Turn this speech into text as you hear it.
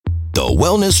The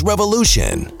Wellness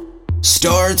Revolution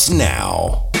starts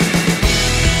now.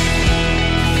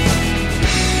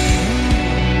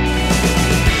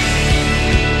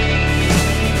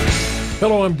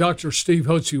 Hello, I'm Dr. Steve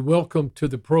Hotze. Welcome to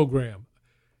the program.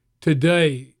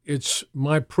 Today, it's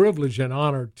my privilege and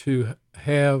honor to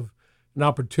have an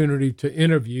opportunity to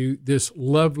interview this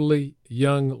lovely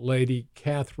young lady,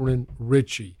 Catherine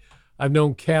Ritchie. I've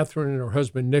known Catherine and her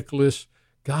husband, Nicholas,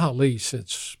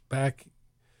 since back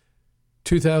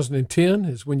 2010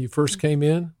 is when you first came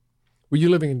in. Were you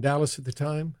living in Dallas at the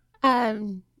time?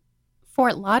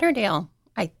 Fort Lauderdale,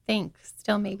 I think,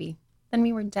 still maybe. Then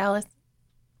we were in Dallas.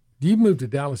 You moved to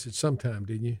Dallas at some time,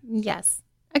 didn't you? Yes.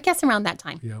 I guess around that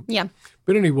time. Yeah.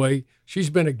 But anyway, she's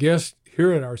been a guest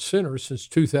here at our center since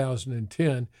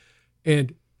 2010,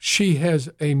 and she has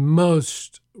a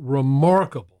most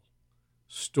remarkable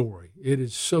story. It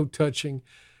is so touching.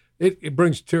 It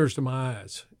brings tears to my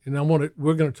eyes. And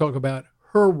we're going to talk about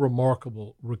her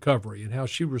remarkable recovery and how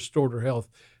she restored her health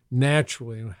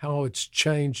naturally and how it's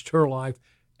changed her life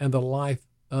and the life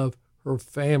of her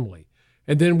family.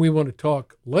 And then we want to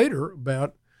talk later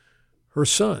about her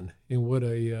son and what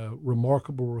a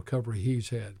remarkable recovery he's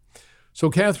had. So,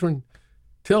 Catherine,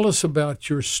 tell us about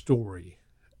your story.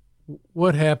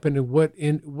 What happened and what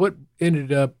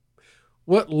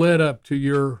led up to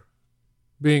your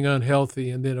being unhealthy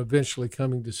and then eventually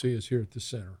coming to see us here at the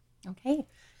center? Okay.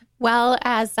 Well,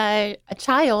 as a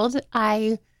child,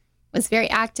 I was very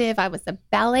active. I was a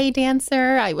ballet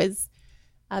dancer. I was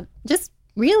just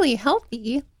really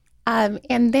healthy.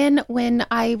 And then when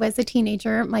I was a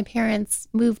teenager, my parents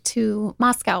moved to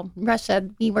Moscow, Russia.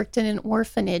 We worked in an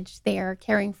orphanage there,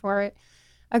 caring for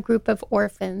a group of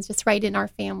orphans, just right in our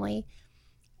family.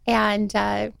 And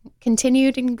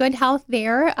continued in good health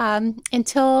there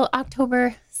until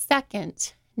October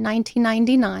 2nd,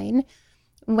 1999,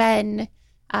 when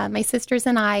my sisters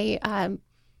and I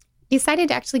decided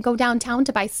to actually go downtown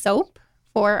to buy soap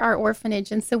for our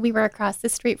orphanage. And so we were across the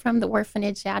street from the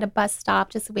orphanage at a bus stop,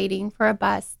 just waiting for a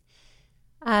bus.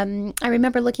 I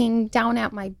remember looking down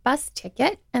at my bus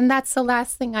ticket, and that's the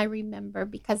last thing I remember,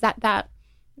 because at that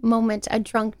moment, a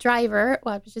drunk driver,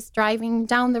 I was just driving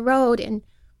down the road and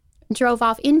drove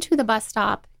off into the bus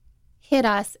stop, hit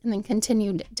us, and then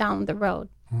continued down the road.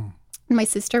 My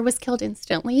sister was killed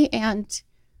instantly, and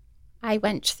I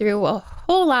went through a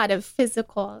whole lot of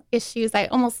physical issues. I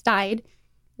almost died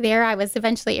there. I was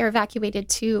eventually air evacuated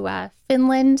to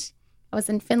Finland. I was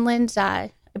in Finland.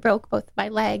 I broke both my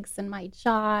legs and my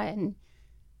jaw and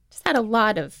just had a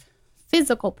lot of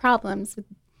physical problems with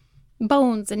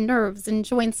bones and nerves and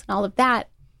joints and all of that.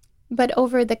 But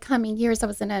over the coming years, I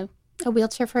was in a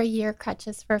wheelchair for a year,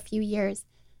 crutches for a few years.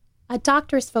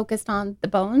 Doctors focused on the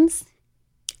bones,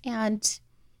 and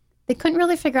they couldn't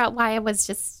really figure out why I was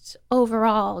just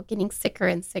overall getting sicker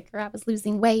and sicker. I was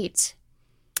losing weight.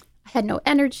 I had no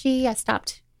energy. I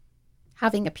stopped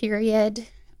having a period.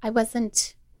 I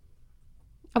wasn't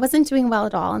doing well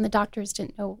at all, and the doctors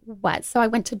didn't know what. So I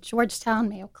went to Georgetown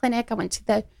Mayo Clinic. I went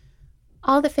to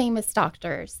all the famous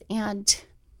doctors, and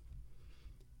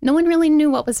no one really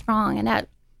knew what was wrong. And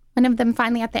one of them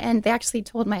finally at the end, they actually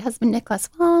told my husband, Nicholas,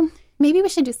 well, maybe we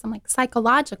should do some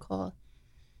psychological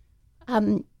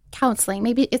counseling.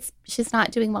 Maybe she's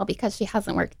not doing well because she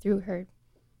hasn't worked through her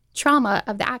trauma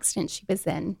of the accident she was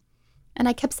in. And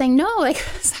I kept saying, no,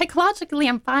 psychologically,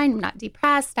 I'm fine. I'm not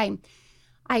depressed. I'd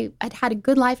had a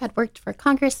good life. I'd worked for a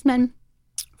congressman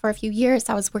for a few years.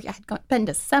 I had been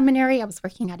to seminary. I was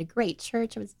working at a great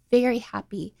church. I was very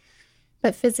happy.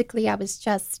 But physically, I was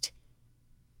just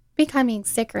becoming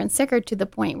sicker and sicker, to the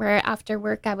point where after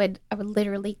work, I would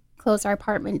literally close our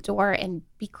apartment door and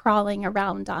be crawling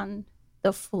around on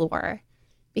the floor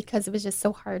because it was just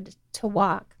so hard to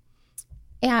walk.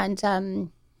 And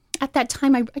at that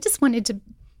time, I just wanted to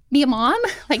be a mom,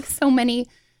 like so many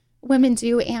women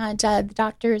do. And the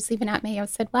doctors, even at Mayo,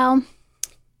 said, well,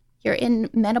 you're in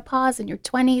menopause, in your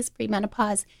 20s,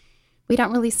 premenopause. We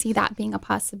don't really see that being a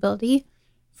possibility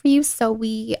for you. So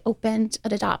we opened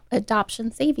an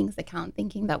adoption savings account,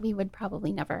 thinking that we would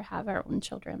probably never have our own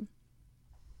children.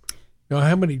 Now,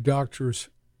 how many doctors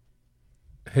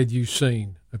had you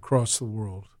seen across the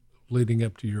world leading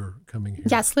up to your coming here?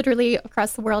 Yes, literally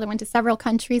across the world. I went to several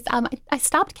countries. I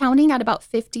stopped counting at about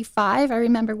 55. I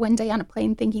remember one day on a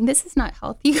plane thinking, this is not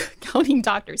healthy, counting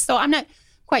doctors. So I'm not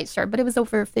quite sure, but it was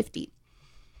over 50.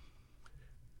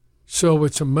 So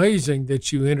it's amazing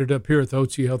that you ended up here at the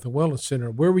Hotze Health and Wellness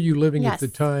Center. Where were you living at the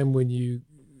time were you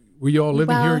all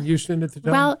living here in Houston at the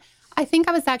time? Well, I think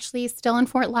I was actually still in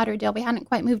Fort Lauderdale. We hadn't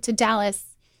quite moved to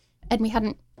Dallas, and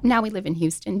now we live in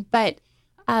Houston. But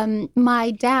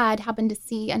my dad happened to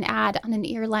see an ad on an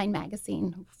airline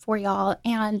magazine for y'all,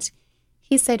 and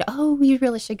he said, "Oh, you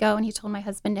really should go." And he told my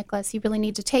husband, Nicholas, "You really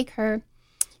need to take her."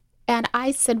 And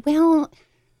I said, "Well,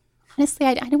 honestly,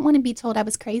 I didn't want to be told I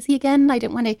was crazy again. I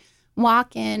didn't want to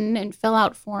walk in and fill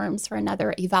out forms for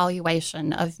another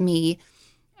evaluation of me."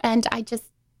 And I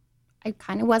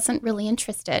kind of wasn't really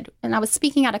interested. And I was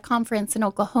speaking at a conference in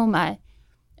Oklahoma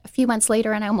a few months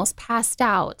later, and I almost passed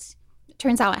out. It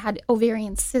turns out I had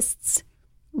ovarian cysts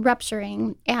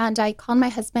rupturing. And I called my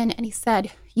husband, and he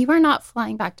said, "You are not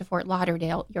flying back to Fort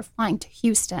Lauderdale. You're flying to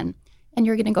Houston, and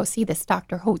you're going to go see this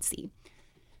Dr. Hotze."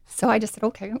 So I just said,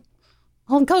 "Okay,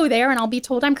 I'll go there, and I'll be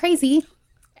told I'm crazy."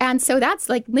 And so that's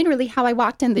like literally how I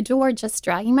walked in the door, just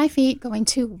dragging my feet, going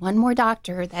to one more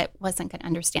doctor that wasn't going to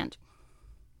understand.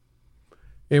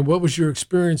 And what was your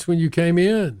experience when you came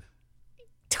in?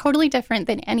 Totally different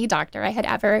than any doctor I had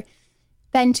ever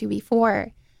been to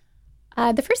before.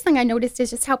 The first thing I noticed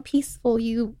is just how peaceful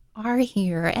you are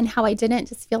here, and how I didn't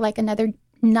just feel like another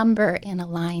number in a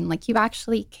line. Like you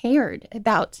actually cared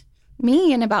about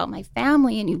me and about my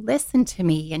family, and you listened to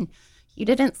me, and you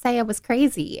didn't say I was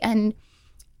crazy. And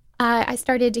I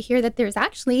started to hear that there's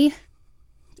actually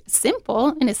simple,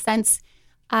 in a sense,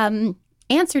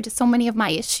 answer to so many of my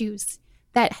issues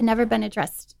that had never been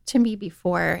addressed to me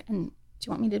before. And do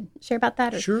you want me to share about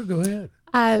that? Or? Sure, go ahead.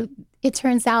 It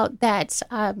turns out that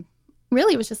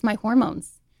really it was just my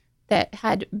hormones that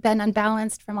had been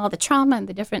unbalanced from all the trauma and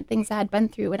the different things I had been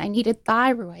through. And I needed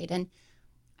thyroid, and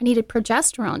I needed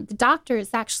progesterone. The doctors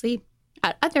actually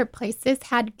at other places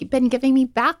had been giving me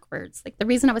backwards. Like the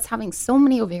reason I was having so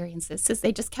many ovarian cysts is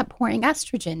they just kept pouring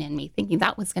estrogen in me, thinking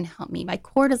that was going to help me. My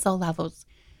cortisol levels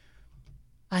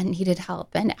needed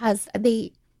help. And as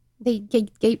they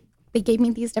gave me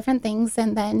these different things,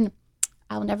 and then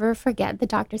I'll never forget, the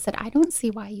doctor said, "I don't see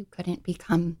why you couldn't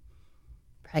become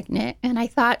pregnant." And I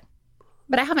thought,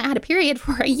 but I haven't had a period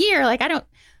for a year. Like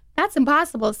that's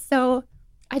impossible. So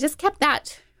I just kept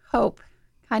that hope,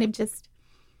 I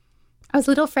was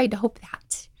a little afraid to hope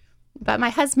that. But my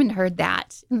husband heard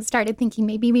that and started thinking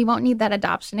maybe we won't need that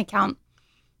adoption account.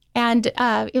 And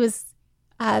it was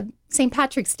St.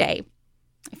 Patrick's Day,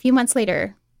 a few months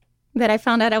later, that I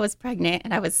found out I was pregnant,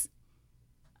 and I was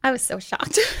so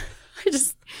shocked.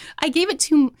 I gave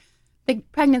the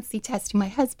pregnancy test to my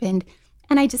husband,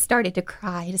 and I just started to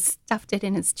cry. I just stuffed it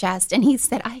in his chest, and he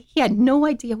said he had no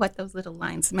idea what those little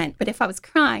lines meant, but if I was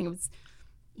crying,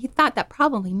 he thought that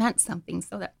probably meant something.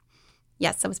 So that,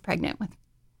 yes, I was pregnant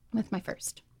with my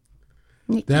first.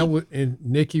 Nikki. And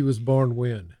Nikki was born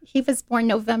when? He was born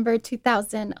November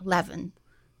 2011.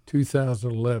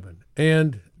 2011.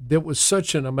 And that was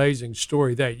such an amazing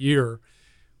story that year.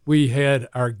 We had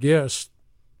our guests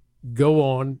go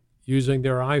on using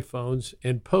their iPhones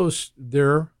and post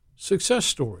their success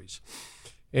stories.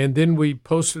 And then we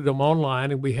posted them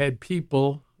online, and we had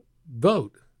people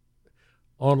vote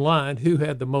online who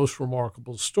had the most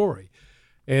remarkable story.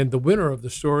 And the winner of the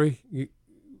story,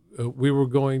 we were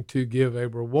going to give a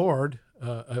reward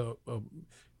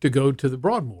to go to the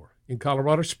Broadmoor in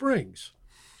Colorado Springs.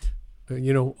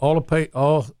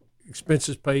 All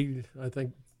expenses paid, I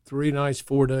think 3 nights,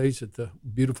 4 days at the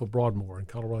beautiful Broadmoor in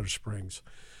Colorado Springs.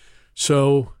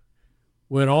 So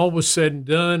when all was said and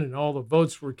done and all the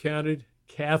votes were counted,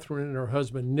 Catherine and her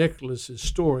husband Nicholas's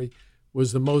story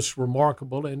was the most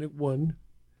remarkable, and it won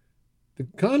the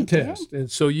contest.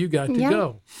 And so you got to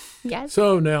go. Yes.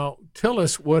 So now tell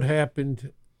us what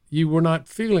happened. You were not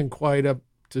feeling quite up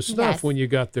to snuff when you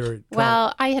got there.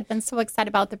 Well, I had been so excited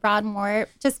about the Broadmoor.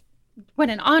 Just what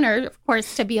an honor, of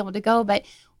course, to be able to go. But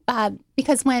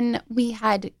because when we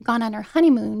had gone on our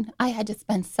honeymoon, I had just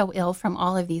been so ill from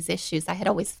all of these issues. I had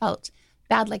always felt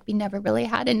bad, like we never really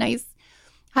had a nice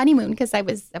honeymoon, because I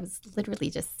was literally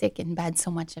just sick in bed,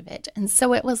 so much of it. And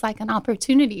so it was like an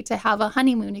opportunity to have a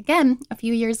honeymoon again a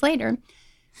few years later.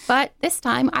 But this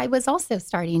time I was also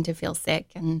starting to feel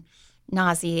sick and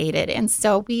nauseated. And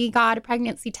so we got a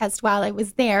pregnancy test while I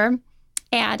was there,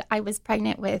 and I was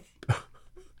pregnant with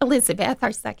Elizabeth,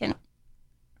 our second.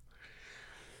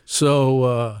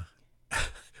 So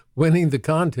winning the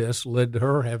contest led to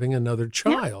her having another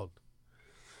child. Yeah.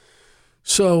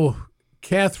 So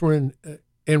Catherine,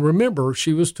 and remember,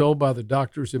 she was told by the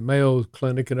doctors at Mayo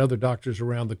Clinic and other doctors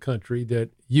around the country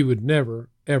that you would never,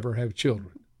 ever have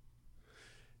children.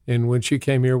 And when she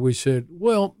came here, we said,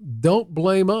 well, don't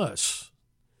blame us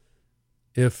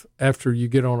if after you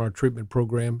get on our treatment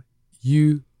program,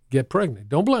 you get pregnant.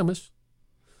 Don't blame us.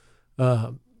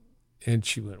 And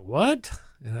she went, what?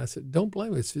 And I said, don't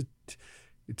blame us.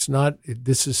 It's not,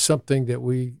 this is something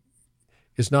that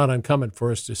it's not uncommon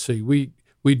for us to see.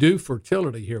 We do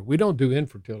fertility here. We don't do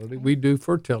infertility. We do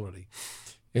fertility.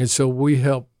 And so we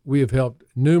have helped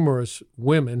numerous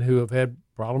women who have had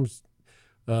problems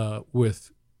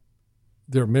with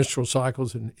their menstrual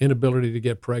cycles and inability to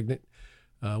get pregnant.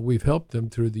 We've helped them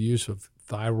through the use of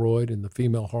thyroid and the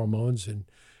female hormones. And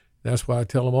that's why I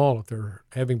tell them all, if they're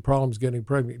having problems getting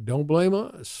pregnant, don't blame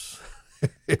us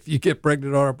if you get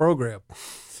pregnant on our program.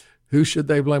 Who should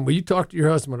they blame? Well, you talk to your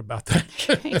husband about that.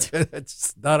 Right.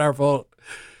 It's not our fault.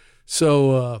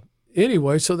 So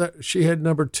anyway, so that she had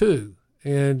number 2.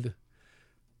 And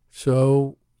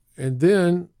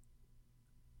then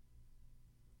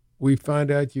we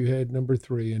find out you had number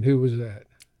 3. And who was that?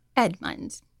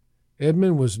 Edmund.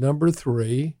 Edmund was number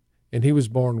 3, and he was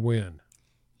born when?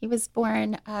 He was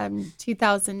born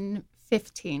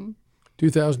 2015.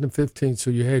 2015. So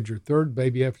you had your 3rd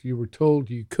baby after you were told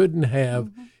you couldn't have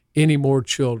any more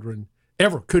children,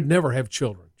 could never have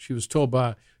children. She was told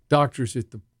by doctors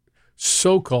at the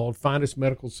so-called finest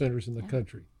medical centers in the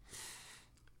country.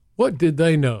 What did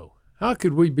they know? How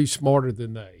could we be smarter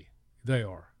than they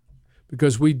are?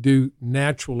 Because we do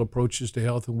natural approaches to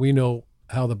health, and we know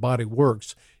how the body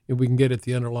works, and we can get at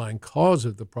the underlying cause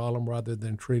of the problem rather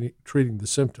than treating the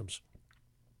symptoms.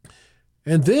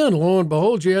 And then, lo and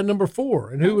behold, you had number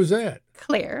 4. And who was that?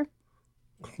 Claire.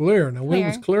 Now, when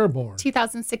was Claire born?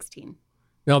 2016.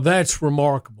 Now, that's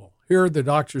remarkable. Here, the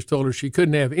doctors told her she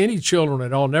couldn't have any children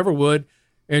at all, never would,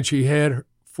 and she had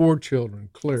 4 children,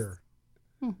 Claire.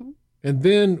 Mm-hmm. And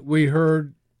then we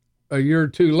heard a year or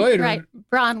 2 later. Right.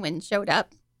 Bronwyn showed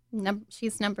up.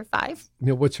 She's number 5.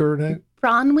 What's her name?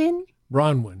 Bronwyn.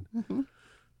 Mm-hmm.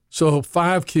 So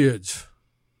 5 kids.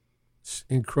 It's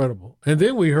incredible. And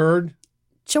then we heard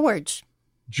George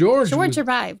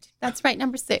arrived. That's right,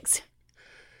 number 6.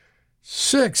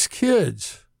 6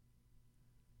 kids.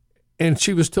 And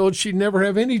she was told she'd never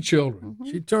have any children. Mm-hmm.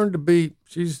 She turned to be,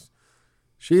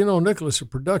 she and Nicholas are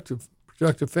productive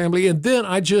family. And then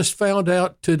I just found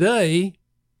out today.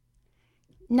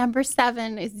 Number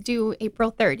 7 is due April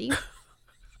 30.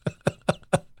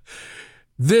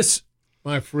 This,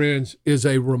 my friends, is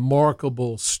a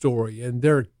remarkable story. And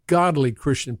they're godly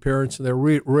Christian parents, and they're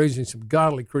raising some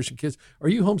godly Christian kids. Are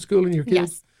you homeschooling your kids?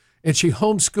 Yes. And she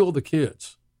homeschooled the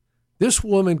kids. This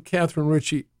woman, Catherine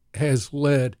Ritchie, has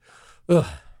led.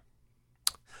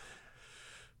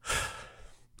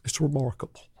 It's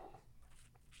remarkable.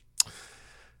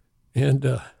 And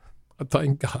I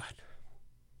thank God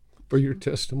for your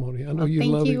testimony. I know you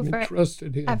love him and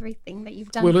trusted him. Everything that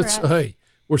you've done for us. Hey,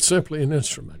 we're simply an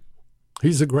instrument.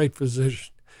 He's a great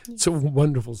physician. It's a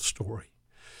wonderful story.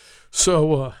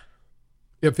 So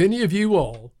if any of you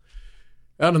all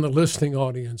out in the listening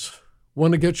audience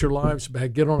want to get your lives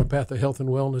back, get on a path of health and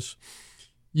wellness,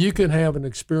 you can have an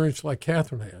experience like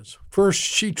Catherine has. First,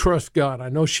 she trusts God. I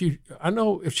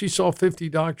know if she saw 50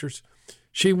 doctors,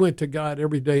 she went to God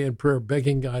every day in prayer,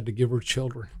 begging God to give her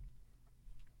children.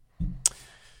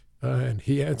 And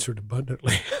he answered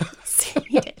abundantly.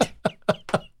 He did.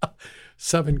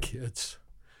 7 kids.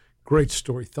 Great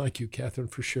story. Thank you, Catherine,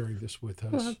 for sharing this with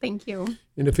us. Well, thank you.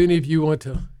 And if any of you want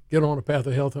to get on a path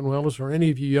of health and wellness, or any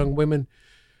of you young women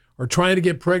are trying to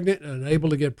get pregnant and unable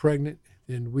to get pregnant,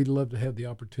 then we'd love to have the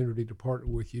opportunity to partner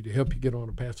with you to help you get on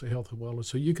a path of health and wellness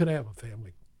so you could have a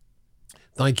family.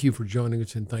 Thank you for joining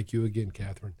us, and thank you again,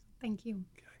 Catherine. Thank you.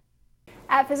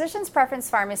 At Physicians Preference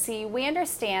Pharmacy, we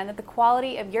understand that the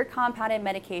quality of your compounded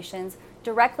medications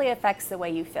directly affects the way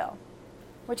you feel,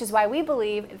 which is why we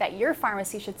believe that your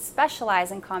pharmacy should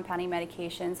specialize in compounding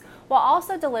medications while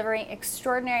also delivering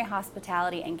extraordinary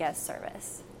hospitality and guest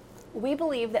service. We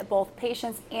believe that both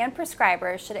patients and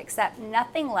prescribers should accept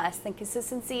nothing less than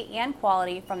consistency and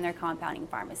quality from their compounding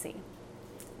pharmacy.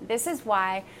 This is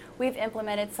why we've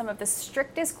implemented some of the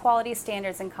strictest quality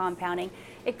standards in compounding,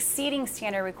 exceeding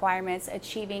standard requirements,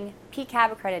 achieving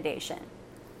PCAB accreditation,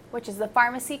 which is the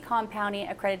Pharmacy Compounding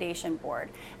Accreditation Board,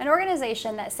 an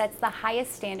organization that sets the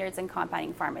highest standards in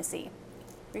compounding pharmacy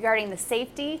regarding the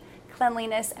safety,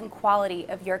 cleanliness, and quality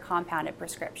of your compounded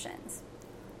prescriptions.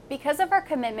 Because of our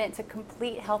commitment to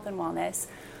complete health and wellness,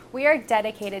 we are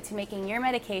dedicated to making your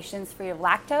medications free of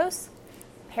lactose,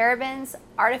 parabens,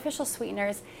 artificial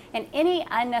sweeteners, and any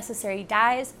unnecessary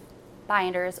dyes,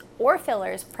 binders, or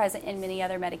fillers present in many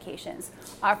other medications,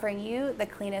 offering you the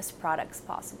cleanest products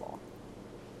possible.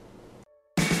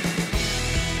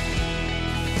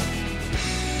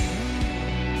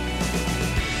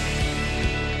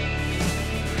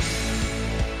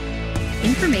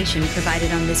 In information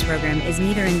provided on this program is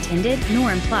neither intended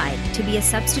nor implied to be a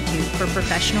substitute for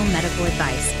professional medical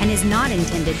advice and is not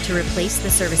intended to replace the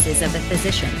services of a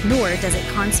physician, nor does it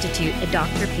constitute a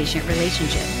doctor-patient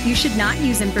relationship. You should not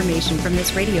use information from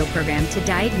this radio program to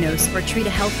diagnose or treat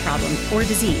a health problem or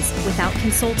disease without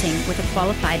consulting with a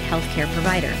qualified healthcare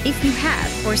provider. If you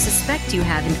have or suspect you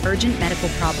have an urgent medical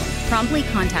problem, promptly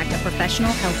contact a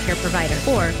professional healthcare provider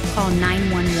or call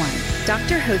 911.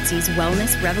 Dr. Hotze's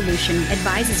Wellness Revolution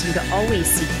advises you to always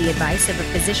seek the advice of a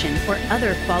physician or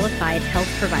other qualified health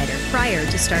provider prior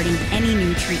to starting any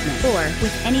new treatment or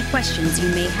with any questions you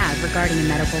may have regarding a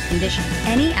medical condition.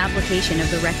 Any application of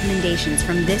the recommendations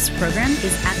from this program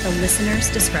is at the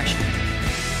listener's discretion.